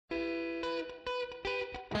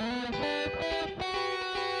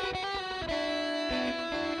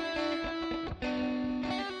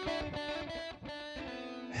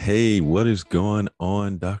Hey, what is going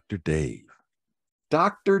on, Dr. Dave?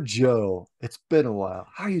 Dr. Joe, it's been a while.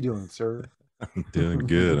 How you doing, sir? I'm doing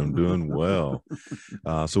good. I'm doing well.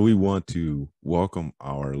 So we want to welcome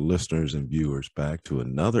our listeners and viewers back to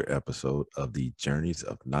another episode of the Journeys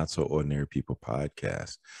of Not So Ordinary People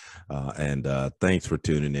podcast. And thanks for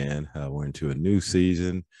tuning in. We're into a new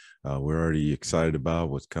season. We're already excited about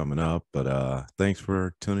what's coming up, but thanks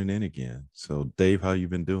for tuning in again. So, Dave, how you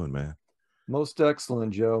been doing, man? Most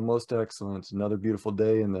excellent, Joe. Most excellent. Another beautiful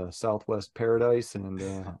day in the Southwest paradise and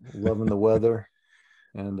loving the weather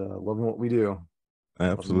and loving what we do. Loving what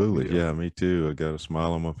we Absolutely. do. Yeah, me too. I got a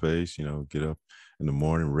smile on my face, get up in the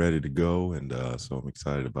morning ready to go. And so I'm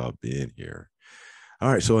excited about being here.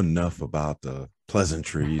 All right. So enough about the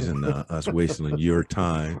pleasantries and us wasting your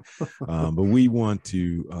time. But we want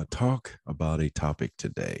to talk about a topic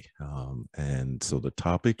today. And so the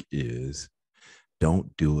topic is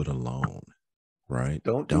don't do it alone, right?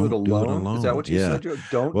 Don't do it Don't do it alone. Is that alone. what you Yeah. said, Joe?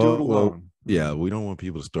 Don't do it Well, alone. yeah, we don't want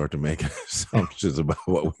people to start to make assumptions about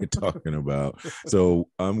what we're talking about. So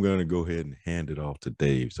I'm going to go ahead and hand it off to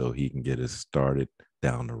Dave so he can get us started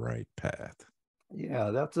down the right path.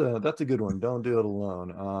 Yeah, that's a good one. Don't do it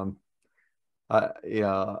alone.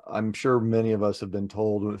 I'm sure many of us have been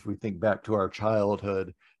told if we think back to our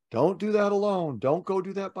childhood, don't do that alone. Don't go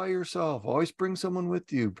do that by yourself. Always bring someone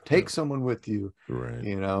with you. Yeah, Take someone with you.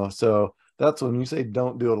 right. So that's when you say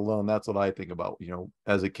don't do it alone. That's what I think about,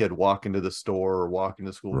 as a kid walking to the store or walking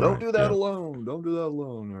to school. Don't Right. do that Yeah. alone. Don't do that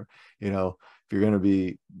alone. Or, if you're going to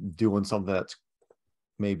be doing something that's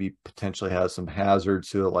maybe potentially has some hazards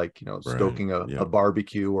to it, like Right. stoking a Yeah.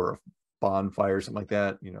 barbecue or a bonfire, something like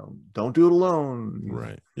that. Don't do it alone.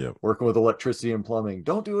 Right. Yep. Working with electricity and plumbing,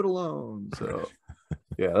 don't do it alone. Right. So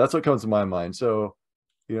yeah, that's what comes to my mind. So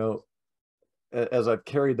you know as I've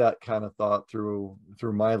carried that kind of thought through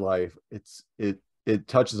my life, it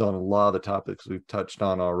touches on a lot of the topics we've touched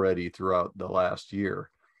on already throughout the last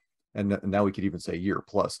year, and now we could even say year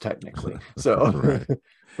plus technically. So Right.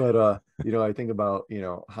 but I think about,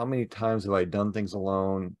 how many times have I done things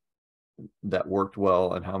alone that worked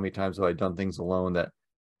well, and how many times have I done things alone that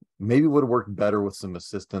maybe would have worked better with some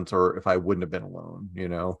assistance, or if I wouldn't have been alone.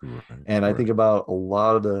 Right. And I think Right. about a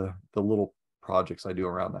lot of the little projects I do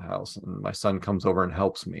around the house, and my son comes over and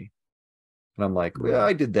helps me, and I'm like, well, Right.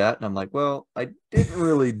 I did that. And I'm like, well, I didn't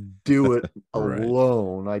really do it Right.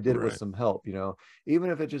 alone. I did it with Right. some help.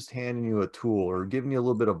 Even if it's just handing you a tool or giving you a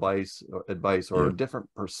little bit of advice or a Yep.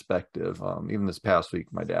 different perspective. Even this past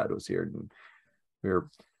week, my dad was here and we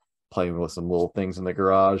were playing with some little things in the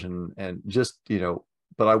garage, and just,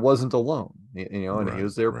 but I wasn't alone, and he Right.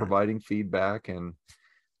 was there Right. providing feedback. And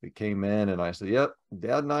we came in and I said, yep,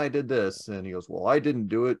 dad and I did this. And he goes, well, I didn't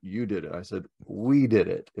do it. You did it. I said, we did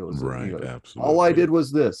it. It was, Right. all I Absolutely. did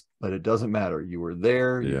was this, but it doesn't matter. You were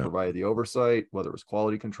there, you Yeah. provided the oversight, whether it was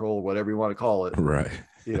quality control, whatever you want to call it, Right.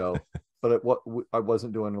 you know, but what I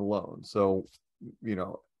wasn't doing it alone. So,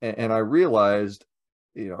 and I realized,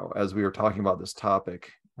 as we were talking about this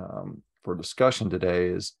topic for discussion today,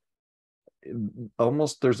 is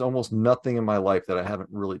there's almost nothing in my life that I haven't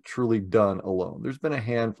really truly done alone. There's been a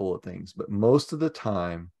handful of things, but most of the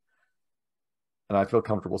time, and I feel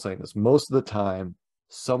comfortable saying this, most of the time,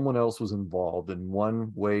 someone else was involved in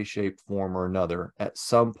one way, shape, form, or another at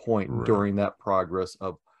some point Right. during that progress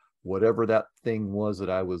of whatever that thing was that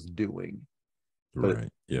I was doing. But Right.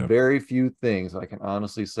 Yep. very few things I can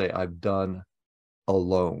honestly say I've done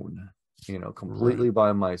alone, Right. completely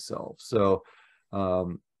by myself. So,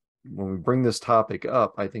 when we bring this topic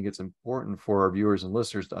up, I think it's important for our viewers and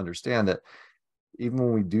listeners to understand that even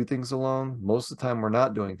when we do things alone, most of the time we're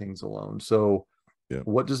not doing things alone. So, Yep.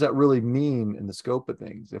 what does that really mean in the scope of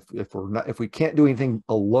things? If we can't do anything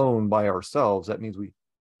alone by ourselves, that means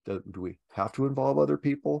do we have to involve other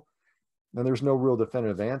people? And there's no real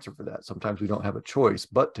definitive answer for that. Sometimes we don't have a choice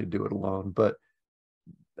but to do it alone. But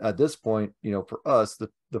at this point, for us,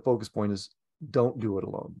 the focus point is don't do it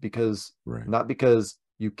alone, because Right. not because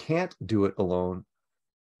you can't do it alone,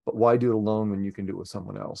 but why do it alone when you can do it with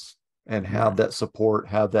someone else and have Right. that support,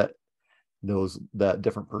 have that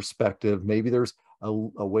different perspective. Maybe there's a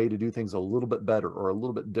way to do things a little bit better or a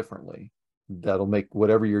little bit differently that'll make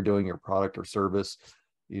whatever you're doing, your product or service,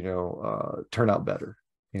 turn out better.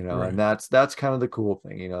 And Right. that's kind of the cool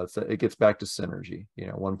thing. It gets back to synergy.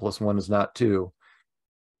 One plus one is not two,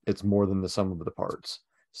 it's more than the sum of the parts.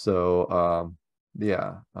 So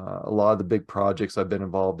yeah, a lot of the big projects I've been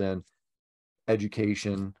involved in,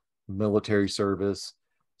 education, military service,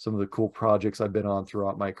 some of the cool projects I've been on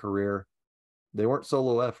throughout my career, they weren't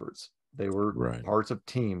solo efforts. They were Right. parts of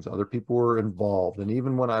teams. Other people were involved. And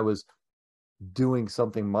even when I was doing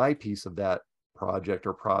something, my piece of that project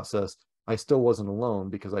or process, I still wasn't alone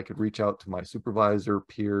because I could reach out to my supervisor,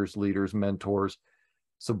 peers, leaders, mentors,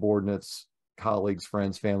 subordinates, colleagues,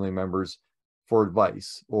 friends, family members for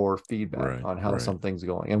advice or feedback on how something's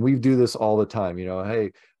going. And we do this all the time. You know,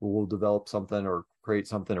 hey, we'll develop something or create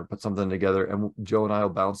something or put something together, and Joe and I will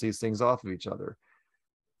bounce these things off of each other.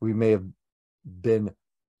 We may have been,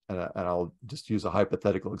 and I'll just use a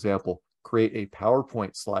hypothetical example, create a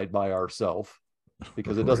PowerPoint slide by ourselves,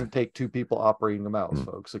 because it doesn't take two people operating a mouse,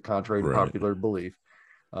 folks, contrary to popular belief.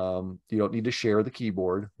 You don't need to share the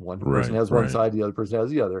keyboard. One person has one side, the other person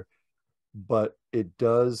has the other. But it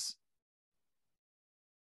does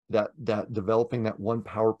that developing that one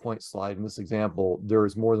PowerPoint slide in this example, there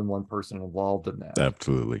is more than one person involved in that.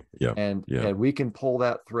 Absolutely. Yeah. And we can pull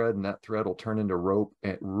that thread, and that thread will turn into rope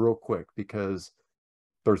real quick, because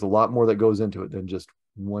there's a lot more that goes into it than just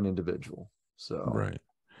one individual. So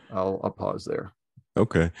I'll pause there.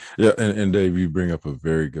 Okay. Yeah. And Dave, you bring up a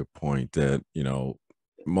very good point that, you know,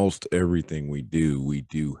 most everything we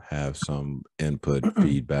do have some input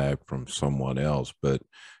feedback from someone else. But,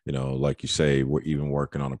 you know, like you say, we're even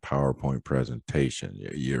working on a PowerPoint presentation.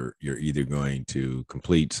 You're either going to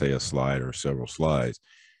complete, say, a slide or several slides.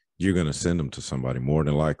 You're going to send them to somebody more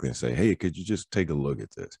than likely and say, hey, could you just take a look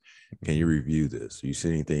at this? Can you review this? You see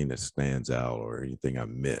anything that stands out or anything I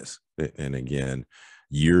miss? And again,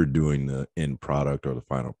 you're doing the end product or the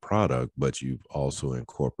final product, but you've also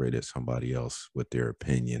incorporated somebody else with their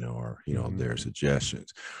opinion or, you know, their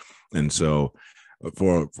suggestions. And so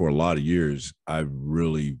for a lot of years, I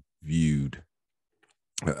really viewed,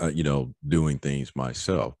 you know, doing things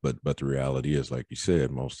myself. But the reality is, like you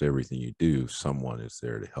said, most everything you do, someone is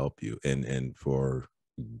there to help you, and for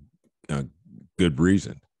good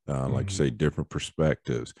reason. Like you say, different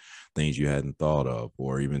perspectives, things you hadn't thought of,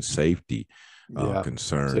 or even safety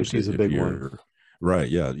concerns. Safety is a big one. Right.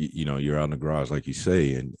 Yeah. You know, you're out in the garage, like you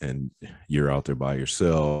say, and you're out there by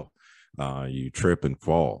yourself. You trip and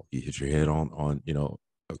fall. You hit your head on you know,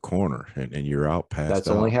 a corner, and you're out passed That's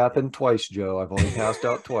out. only happened twice, Joe. I've only passed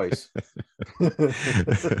out twice.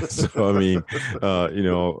 So I mean, you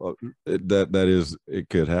know, that is, it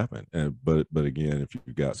could happen. But again, if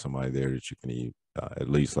you've got somebody there that you can at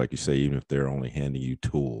least, like you say, even if they're only handing you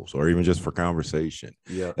tools or even just for conversation,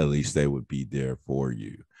 at least they would be there for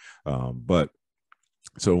you. But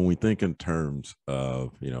so when we think in terms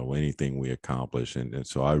of, you know, anything we accomplish, and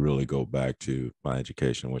so I really go back to my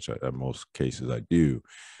education, which in most cases I do,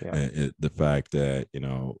 and the fact that, you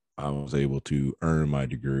know, I was able to earn my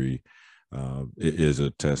degree, it is a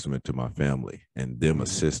testament to my family and them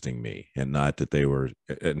assisting me, and not that they were,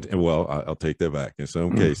 and well, I'll take that back. In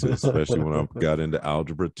some cases, especially when I got into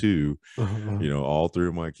algebra 2, you know, all 3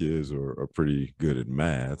 of my kids are pretty good at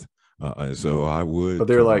math. And so I would, but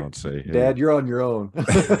they're like, say, hey, Dad, you're on your own.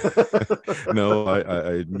 No,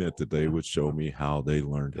 I admit that they would show me how they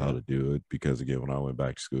learned how to do it, because again, when I went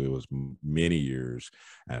back to school, it was many years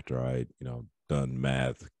after I, you know, done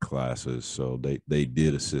math classes. So they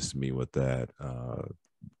did assist me with that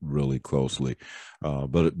really closely.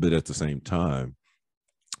 But at the same time,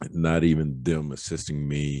 not even them assisting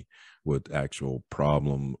me with actual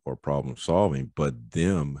problem solving, but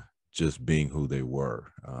them just being who they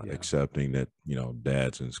were, accepting that, you know,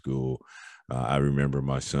 Dad's in school. I remember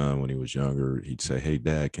my son when he was younger, he'd say, hey,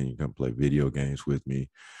 Dad, can you come play video games with me?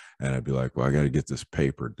 And I'd be like, well, I got to get this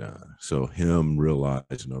paper done. So him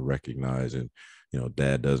realizing or recognizing, you know,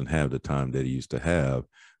 Dad doesn't have the time that he used to have.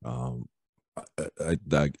 I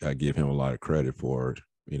give him a lot of credit for it,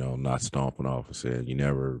 you know, not stomping off and saying, you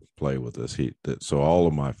never play with us. So all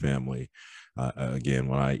of my family, again,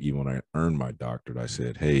 when I earned my doctorate, I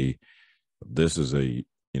said, hey, this is a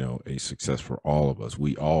success for all of us.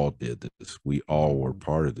 We all did this. We all were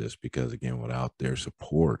part of this, because again, without their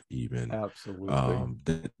support, even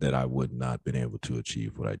that I would not been able to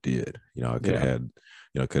achieve what I did. You know, I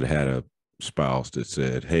could have had a spouse that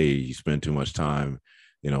said, hey, you spend too much time,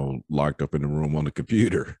 you know, locked up in the room on the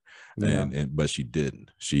computer. But she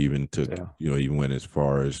didn't. She even took, you know, even went as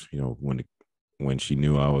far as, you know, when she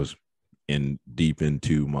knew I was deep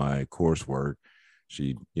into my coursework,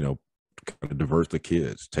 she, you know, kind of divert the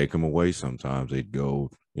kids, take them away. Sometimes they'd go,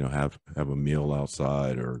 you know, have a meal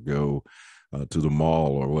outside or go to the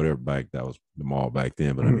mall or whatever. That was the mall back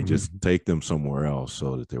then. But I mean, just take them somewhere else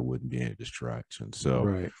so that there wouldn't be any distraction.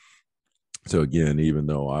 So, so again, even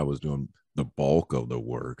though I was doing the bulk of the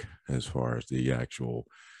work as far as the actual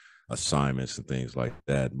assignments and things like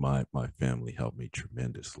that, my family helped me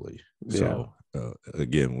tremendously. So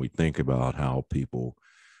again, when we think about how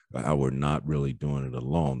we're not really doing it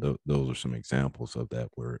alone, those are some examples of that,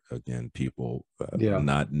 where again, people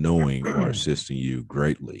not knowing or assisting you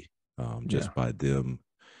greatly just by them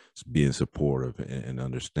being supportive and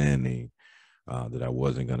understanding that I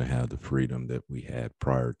wasn't going to have the freedom that we had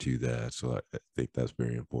prior to that. So I think that's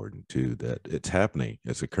very important too, that it's happening,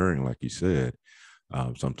 it's occurring, like you said.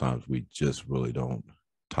 Sometimes we just really don't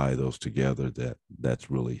tie those together, that's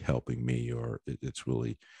really helping me, or it's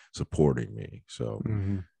really supporting me. So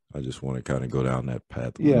I just want to kind of go down that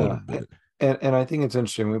path a little bit. And I think it's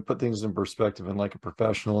interesting. We put things in perspective in like a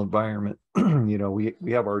professional environment.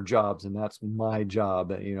 We have our jobs, and that's my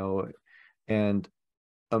job, and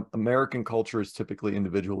American culture is typically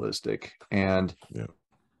individualistic. And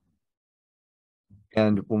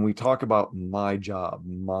when we talk about my job,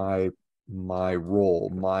 my role,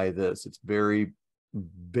 my this, it's very,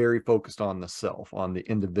 very focused on the self, on the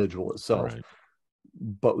individual itself. Right.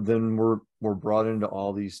 But then we're brought into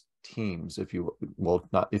all these teams,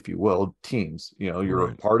 not if you will, teams. You're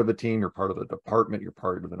a part of a team, you're part of a department, you're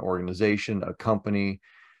part of an organization, a company,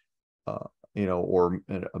 or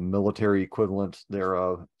a military equivalent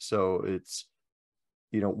thereof. So it's,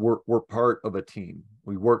 we're part of a team.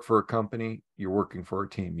 We work for a company, you're working for a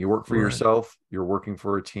team. You work for yourself, you're working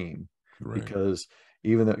for a team. Because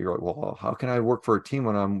even though you're like, well, how can I work for a team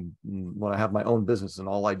when I have my own business and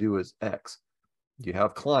all I do is X? You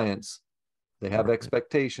have clients, they have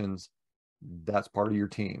expectations. That's part of your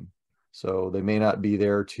team. So they may not be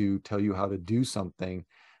there to tell you how to do something,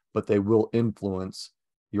 but they will influence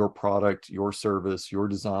your product, your service, your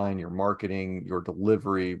design, your marketing, your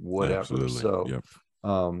delivery, whatever. Absolutely.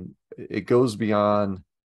 So it goes beyond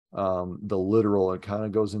the literal and kind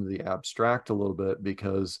of goes into the abstract a little bit,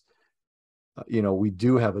 because we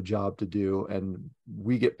do have a job to do, and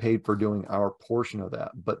we get paid for doing our portion of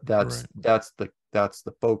that. But that's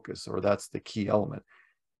the focus, or that's the key element,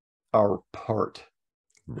 our part.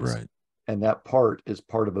 And that part is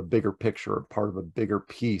part of a bigger picture, part of a bigger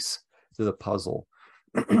piece to the puzzle.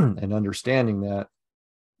 And understanding that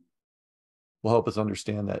will help us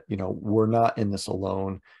understand that, we're not in this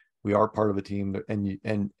alone. We are part of a team,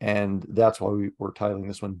 and that's why we're titling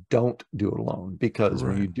this one "Don't Do It Alone," because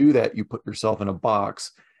when you do that, you put yourself in a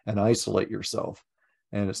box and isolate yourself.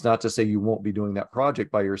 And it's not to say you won't be doing that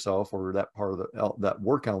project by yourself, or that part of that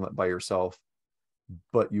work element by yourself,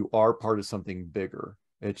 but you are part of something bigger.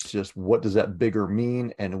 It's just, what does that bigger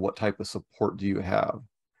mean, and what type of support do you have?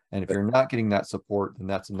 And if you're not getting that support, then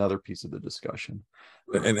that's another piece of the discussion.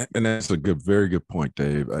 And that's a very good point,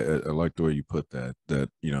 Dave. I like the way you put that,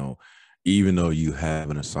 even though you have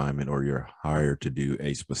an assignment or you're hired to do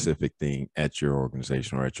a specific thing at your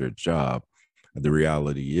organization or at your job, the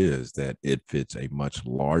reality is that it fits a much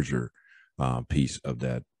larger piece of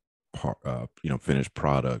that finished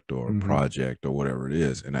product or project or whatever it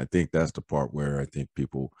is. And I think that's the part where I think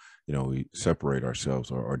people, we separate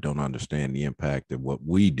ourselves, or don't understand the impact that what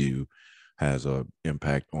we do has a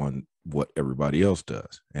impact on what everybody else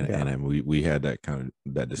does. And we had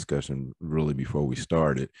that discussion really before we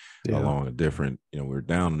started along a different, we're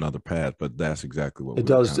down another path, but that's exactly what it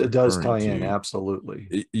does. It does tie in.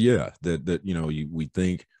 Absolutely. We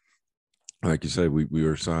think, like you said, we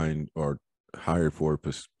were assigned or hired for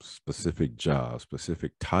a specific job,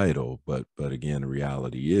 specific title, but again, the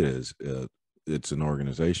reality is it's an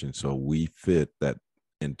organization, so we fit that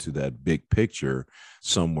into that big picture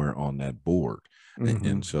somewhere on that board.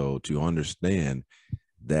 And so to understand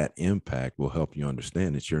that impact will help you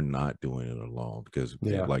understand that you're not doing it alone, because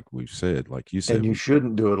like we've said, like you said, and you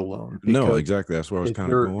shouldn't do it alone. No, exactly. That's where I was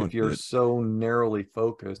kind of going. If you're so narrowly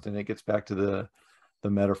focused, and it gets back to the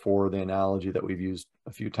metaphor, the analogy that we've used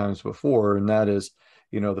a few times before, and that is,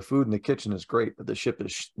 the food in the kitchen is great, but the ship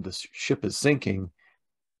is sinking.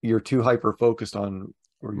 You're too hyper focused on,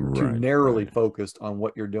 or you're too narrowly focused on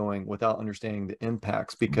what you're doing without understanding the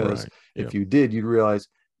impacts. Because if you did, you'd realize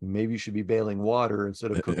maybe you should be bailing water instead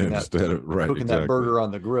of cooking that burger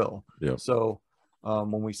on the grill. So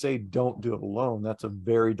when we say don't do it alone, that's a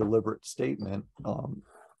very deliberate statement,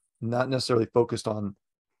 not necessarily focused on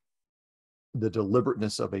the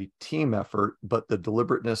deliberateness of a team effort, but the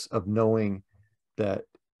deliberateness of knowing that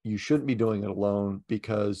you shouldn't be doing it alone,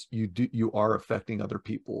 because you are affecting other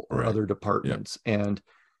people or other departments. And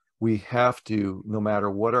we have to, no matter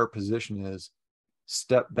what our position is,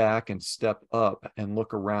 step back and step up and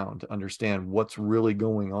look around to understand what's really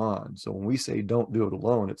going on. So when we say don't do it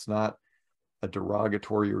alone, it's not a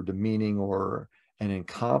derogatory or demeaning or an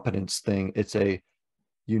incompetence thing. It's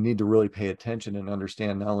you need to really pay attention and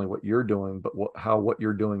understand not only what you're doing, but how what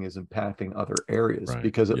you're doing is impacting other areas,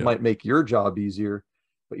 because it might make your job easier,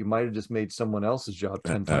 but you might have just made someone else's job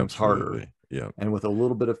 10 times harder. And with a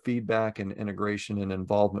little bit of feedback and integration and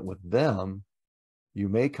involvement with them,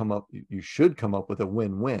 you should come up with a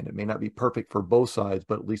win-win. It may not be perfect for both sides,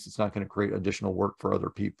 but at least it's not going to create additional work for other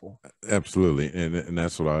people. Absolutely. And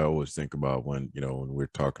that's what I always think about when, when we're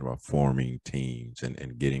talking about forming teams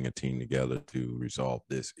and getting a team together to resolve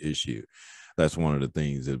this issue. That's one of the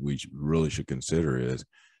things that we really should consider is,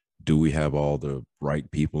 do we have all the right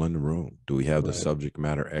people in the room? Do we have the subject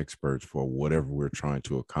matter experts for whatever we're trying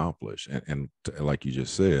to accomplish? And like you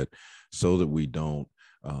just said, so that we don't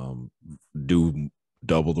do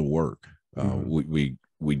double the work.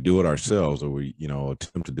 We do it ourselves, or we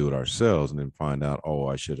attempt to do it ourselves, and then find out, oh,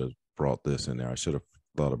 I should have brought this in there. I should have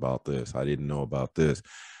thought about this. I didn't know about this.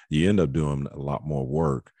 You end up doing a lot more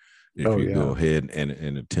work if you go ahead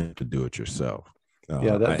and attempt to do it yourself.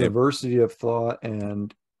 That diversity of thought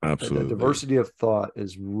and absolutely, the diversity of thought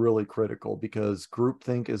is really critical, because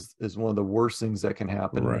groupthink is one of the worst things that can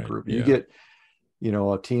happen in a group. You get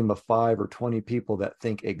a team of 5 or 20 people that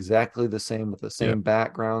think exactly the same with the same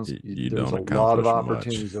backgrounds. There's a lot of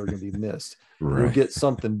opportunities that are going to be missed. You'll get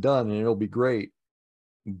something done and it'll be great,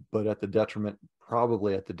 but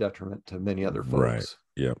probably at the detriment to many other folks.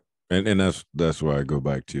 Yep. And that's why I go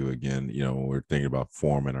back to, again, when we're thinking about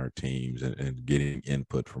forming our teams and getting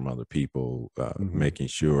input from other people, making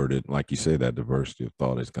sure that, like you say, that diversity of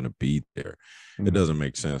thought is going to be there. It doesn't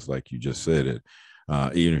make sense, like you just said it.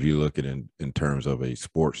 Even if you look at it in terms of a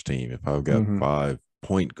sports team, if I've got 5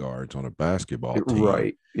 point guards on a basketball team,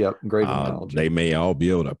 right? Yep, great analogy. They may all be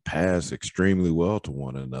able to pass extremely well to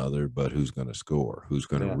one another, but who's going to score? Who's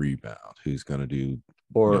going to rebound? Who's going to do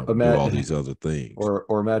do all these other things? Or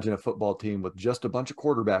imagine a football team with just a bunch of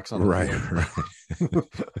quarterbacks on the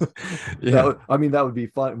field. That would be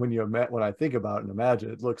fun when I think about it and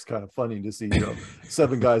imagine. It looks kind of funny to see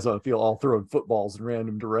 7 guys on the field all throwing footballs in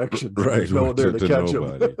random directions. There's no one there to catch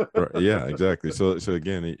them. Yeah, exactly. So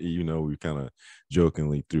again, we kind of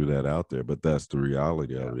jokingly threw that out there, but that's the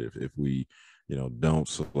reality of it. If we don't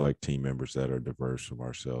select team members that are diverse from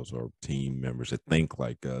ourselves, or team members that think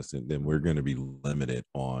like us, and then we're going to be limited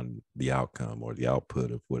on the outcome or the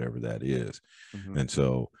output of whatever that is. And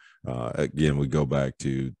so again, we go back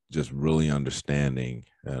to just really understanding,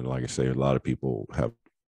 and like I say, a lot of people have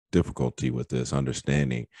difficulty with this,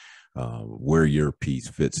 understanding where your piece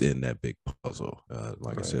fits in that big puzzle.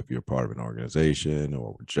 Like I said, if you're part of an organization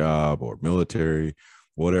or a job or military,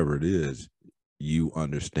 whatever it is, you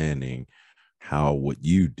understanding how what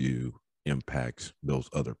you do impacts those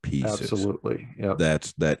other pieces. Absolutely. Yeah.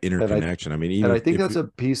 That's that interconnection. I think that's a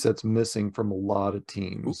piece that's missing from a lot of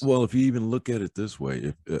teams. Well, if you even look at it this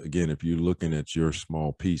way, if you're looking at your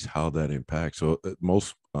small piece, how that impacts. So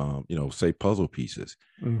most, say puzzle pieces,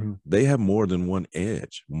 they have more than one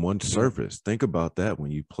edge, one surface. Think about that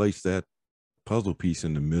when you place that puzzle piece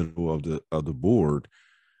in the middle of the board,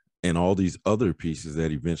 and all these other pieces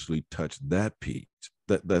that eventually touch that piece.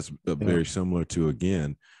 That's very similar to,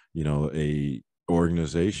 again, a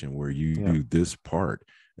organization where you do this part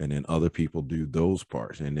and then other people do those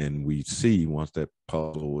parts. And then we see, once that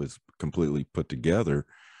puzzle is completely put together,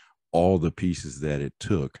 all the pieces that it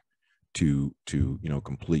took to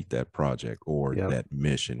complete that project or that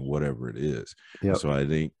mission, whatever it is. So I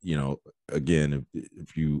think, again,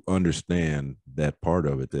 if you understand that part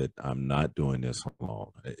of it, that I'm not doing this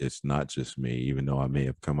alone, it's not just me, even though I may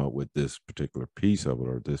have come up with this particular piece of it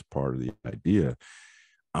or this part of the idea,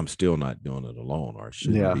 I'm still not doing it alone, or I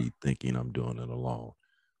shouldn't be thinking I'm doing it alone.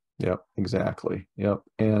 Yep, exactly. Yep.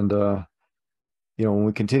 And when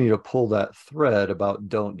we continue to pull that thread about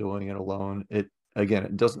don't doing it alone, it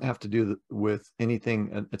doesn't have to do with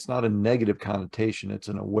anything. It's not a negative connotation. It's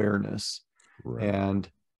an awareness. And,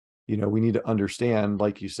 we need to understand,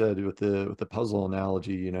 like you said, with the puzzle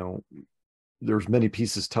analogy, there's many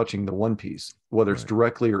pieces touching the one piece, whether it's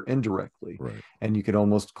directly or indirectly. And you can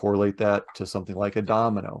almost correlate that to something like a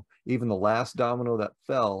domino. Even the last domino that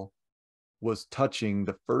fell was touching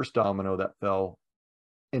the first domino that fell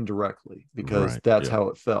indirectly, because that's how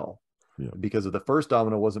it fell. Because if the first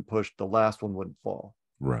domino wasn't pushed, the last one wouldn't fall.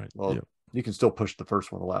 Well, you can still push the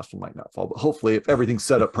first one, the last one might not fall, but hopefully if everything's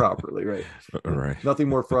set up properly, Nothing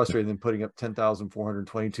more frustrating than putting up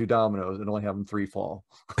 10,422 dominoes and only having 3 fall.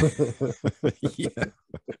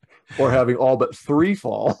 Or having all but 3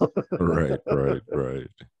 fall. Right.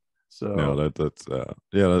 So no, that's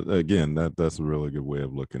again, that's a really good way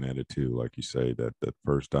of looking at it too. Like you say, that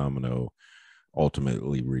first domino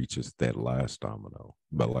ultimately reaches that last domino.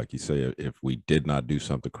 But like you say, if we did not do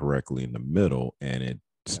something correctly in the middle and it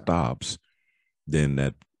stops, then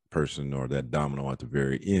that person or that domino at the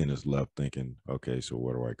very end is left thinking, okay, so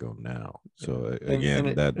where do I go now? So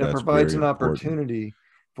again, that provides an opportunity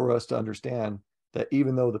for us to understand that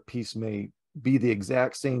even though the piece may be the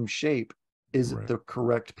exact same shape, is it Right. the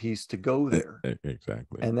correct piece to go there?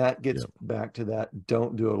 Exactly. And that gets Yep. back to that,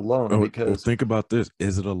 don't do it alone, Oh, because think about this.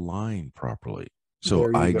 Is it aligned properly?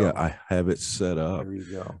 So there you go. I have it set up, There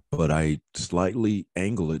you go. but I slightly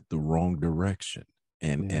angle it the wrong direction. Yeah.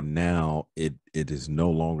 And now it is no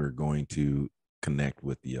longer going to connect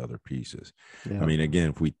with the other pieces. I Yeah. mean, again,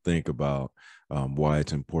 if we think about why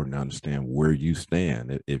it's important to understand where you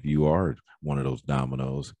stand, if you are one of those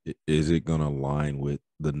dominoes, is it going to align with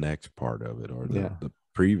the next part of it or Yeah. the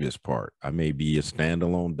previous part? I may be a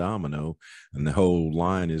standalone domino and the whole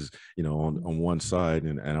line is, on one side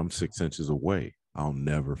and I'm 6 inches away. I'll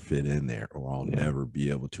never fit in there, or I'll Yeah. never be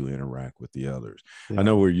able to interact with the others. I Yeah.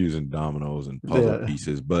 know we're using dominoes and puzzle Yeah.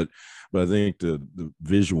 pieces, but I think the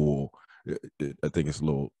visual, I think it's a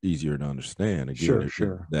little easier to understand. Again, Sure.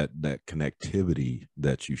 Sure. that connectivity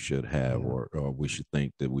that you should have, Yeah. or we should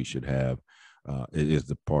think that we should have, it is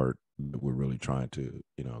the part that we're really trying to,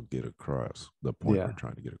 get across. The point Yeah. we're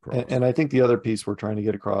trying to get And, across. and I think the other piece we're trying to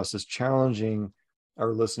get across is challenging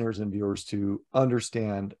our listeners and viewers to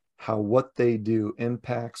understand how what they do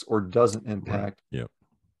impacts or doesn't Right. impact Yep.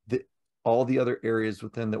 the, all the other areas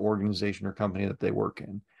within the organization or company that they work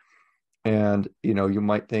in. And, you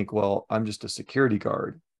might think, well, I'm just a security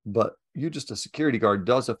guard, but you just a security guard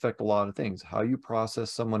does affect a lot of things. How you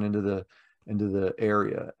process someone into the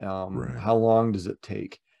area. Right. How long does it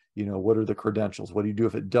take? What are the credentials? What do you do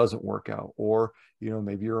if it doesn't work out? Or,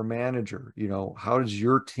 maybe you're a manager, how does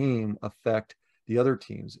your team affect the other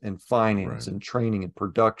teams in finance Right. and training and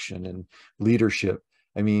production and leadership?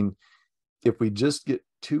 I mean, if we just get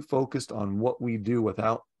too focused on what we do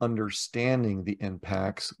without understanding the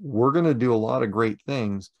impacts, we're going to do a lot of great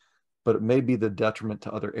things, but it may be the detriment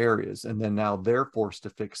to other areas. And then now they're forced to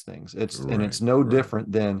fix things. Right. It's no Right.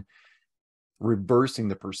 different than reversing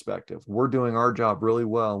the perspective. We're doing our job really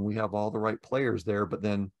well and we have all the right players there, but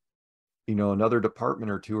then, another department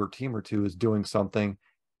or two or team or two is doing something.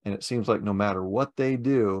 And it seems like no matter what they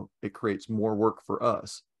do, it creates more work for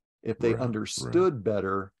us. If they Right. Right. understood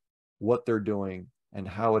better what they're doing and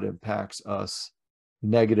how it impacts us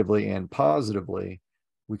negatively and positively,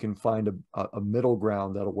 we can find a middle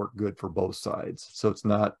ground that'll work good for both sides. So it's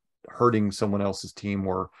not hurting someone else's team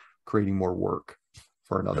or creating more work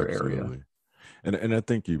for another area. Absolutely. And I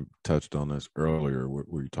think you touched on this earlier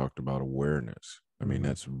where you talked about awareness. I mean, Mm-hmm.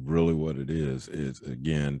 that's really what it is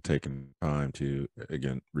again, taking time to,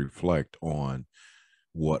 again, reflect on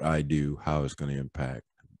what I do, how it's going to impact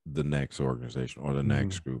the next organization or the Mm-hmm.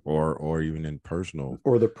 next group, or even in personal,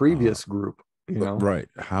 Or the uh, previous group, right.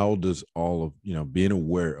 How does all of, being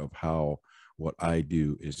aware of how what I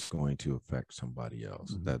do is going to affect somebody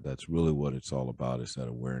else? Mm-hmm. That's really what it's all about, is that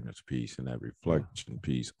awareness piece and that Yeah. reflection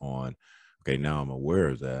piece on, okay, now I'm aware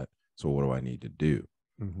of that. So what do I need to do?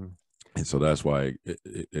 Mm-hmm. And so that's why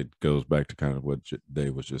it goes back to kind of what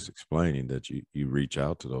Dave was just explaining, that you reach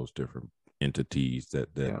out to those different entities Yeah.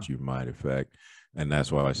 that you might affect. And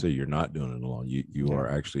that's why I say you're not doing it alone. You Yeah. are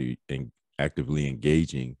actually actively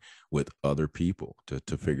engaging with other people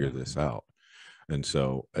to figure Yeah. this out. And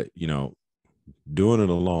so, doing it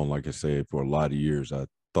alone, like I say, for a lot of years, I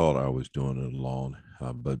thought I was doing it alone.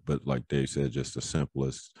 But like Dave said, just the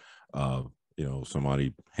simplest,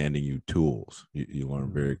 somebody handing you tools, you learn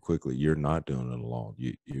Mm-hmm. very quickly. You're not doing it alone.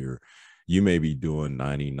 You may be doing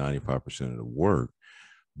 90-95% of the work,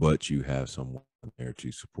 but you have someone there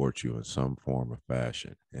to support you in some form or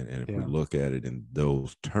fashion. And if we Yeah. look at it in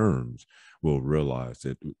those terms, we'll realize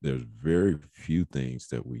that there's very few things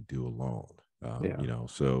that we do alone. Yeah.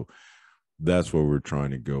 So that's where we're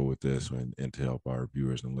trying to go with this, and to help our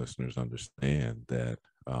viewers and listeners understand that,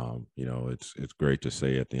 it's great to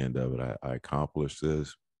say at the end of it, I accomplished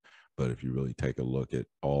this. But if you really take a look at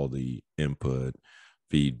all the input,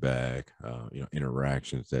 feedback,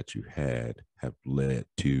 interactions that you had have led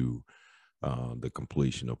to the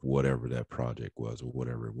completion of whatever that project was or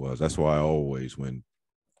whatever it was. That's why I always, when,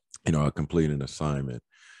 I complete an assignment,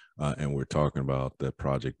 and we're talking about the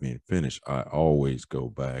project being finished, I always go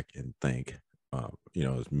back and think,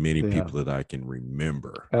 as many Yeah. people that I can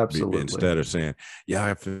remember, Absolutely. instead of saying, yeah,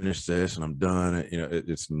 I finished this and I'm done.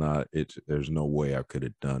 There's no way I could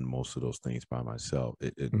have done most of those things by myself.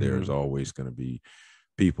 There's Mm-hmm. always going to be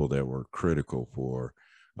people that were critical for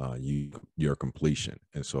your completion.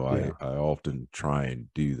 And so Yeah. I often try and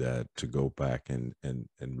do that, to go back and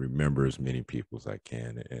remember as many people as I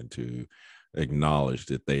can, and to acknowledge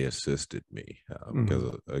that they assisted me, because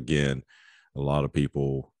Mm-hmm. again, a lot of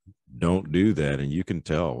people don't do that. And you can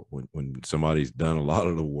tell when somebody's done a lot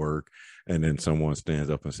of the work and then someone stands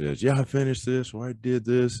up and says, yeah, I finished this, or I did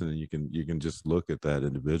this. And you can just look at that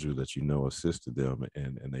individual that, assisted them,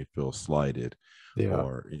 and they feel slighted, Yeah.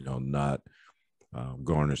 or, not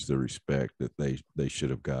garnish the respect that they should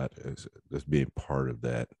have got as being part of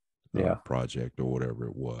that Yeah. project or whatever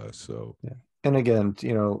it was. So, Yeah. And again,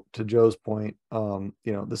 to Joe's point,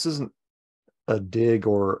 this isn't a dig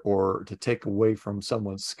or to take away from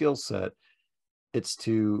someone's skill set. It's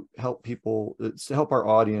to help people, it's to help our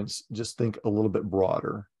audience just think a little bit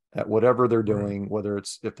broader at whatever they're doing, right. whether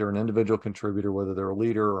it's, if they're an individual contributor, whether they're a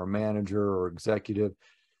leader or a manager or executive,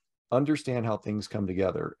 understand how things come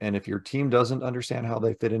together. And if your team doesn't understand how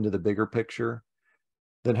they fit into the bigger picture,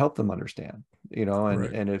 then help them understand, and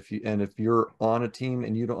Right. if you're on a team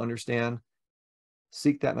and you don't understand,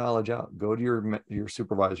 seek that knowledge out. Go to your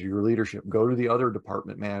supervisor, your leadership, go to the other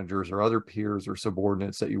department managers or other peers or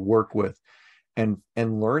subordinates that you work with, and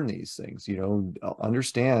learn these things.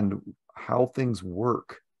 Understand how things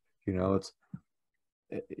work. It's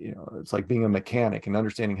like being a mechanic and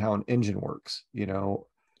understanding how an engine works. And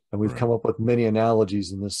we've Right. come up with many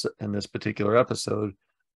analogies in this particular episode.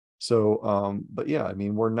 So, but yeah, I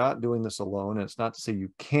mean, we're not doing this alone. And it's not to say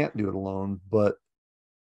you can't do it alone, but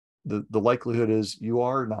the likelihood is you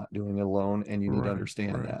are not doing it alone, and you need to Right.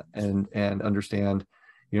 understand Right. that, and understand,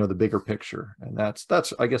 the bigger picture. And that's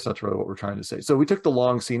I guess that's really what we're trying to say. So we took the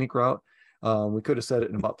long scenic route. We could have said it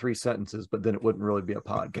in about 3 sentences, but then it wouldn't really be a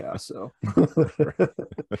podcast. So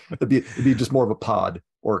it'd be just more of a pod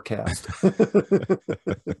or a cast.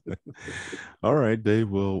 All right,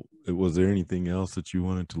 Dave. Well, was there anything else that you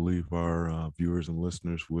wanted to leave our viewers and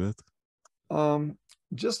listeners with?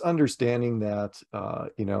 Just understanding that,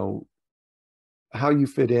 how you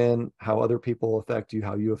fit in, how other people affect you,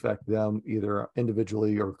 how you affect them, either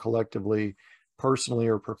individually or collectively, personally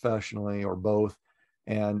or professionally, or both,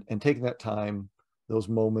 and taking that time, those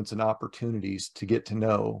moments and opportunities to get to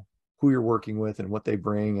know who you're working with and what they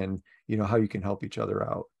bring, and how you can help each other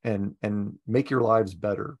out, and make your lives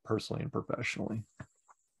better personally and professionally.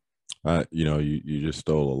 You just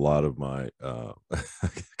stole a lot of my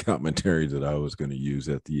commentary that I was going to use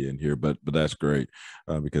at the end here, but that's great,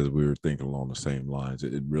 because we were thinking along the same lines.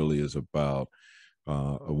 It really is about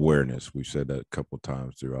awareness. We've said that a couple of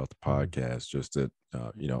times throughout the podcast, just that,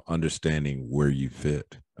 understanding where you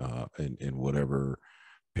fit in whatever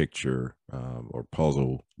picture or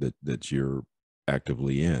puzzle that you're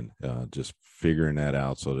actively in, just figuring that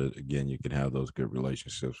out so that, again, you can have those good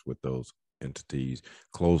relationships with those entities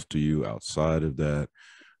close to you outside of that,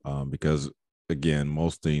 because, again,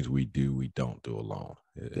 most things we don't do alone.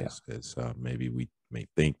 Maybe we may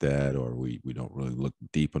think that, or we don't really look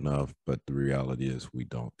deep enough, but the reality is we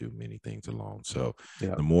don't do many things alone. So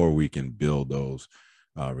Yeah, the more we can build those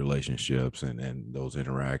relationships and those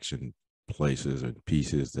interaction places and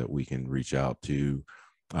pieces that we can reach out to,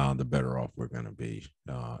 the better off we're going to be,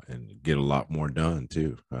 and get a lot more done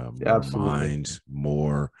too. More absolutely. minds,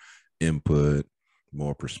 more input,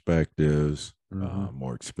 more perspectives,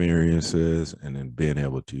 more experiences, and then being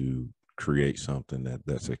able to create something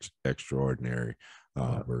that's extraordinary,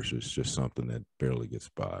 Yeah, versus just something that barely gets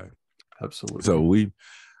by. So absolutely.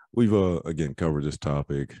 we've again covered this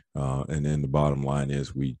topic, and then the bottom line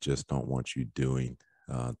is we just don't want you doing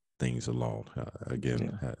things alone.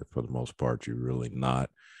 Again, Yeah, for the most part, you're really not.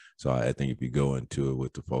 So I think if you go into it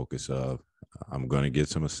with the focus of, I'm going to get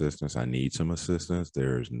some assistance, I need some assistance,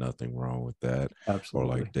 there's nothing wrong with that. Or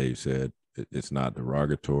like absolutely. Dave said, it's not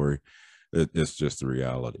derogatory. It's just the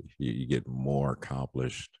reality. You get more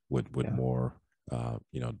accomplished with Yeah, more,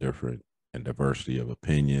 different and diversity of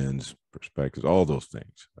opinions, perspectives, all those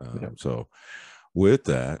things. yeah. So with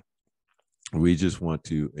that, we just want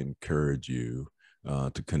to encourage you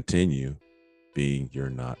to continue being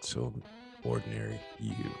your not so ordinary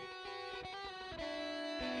you.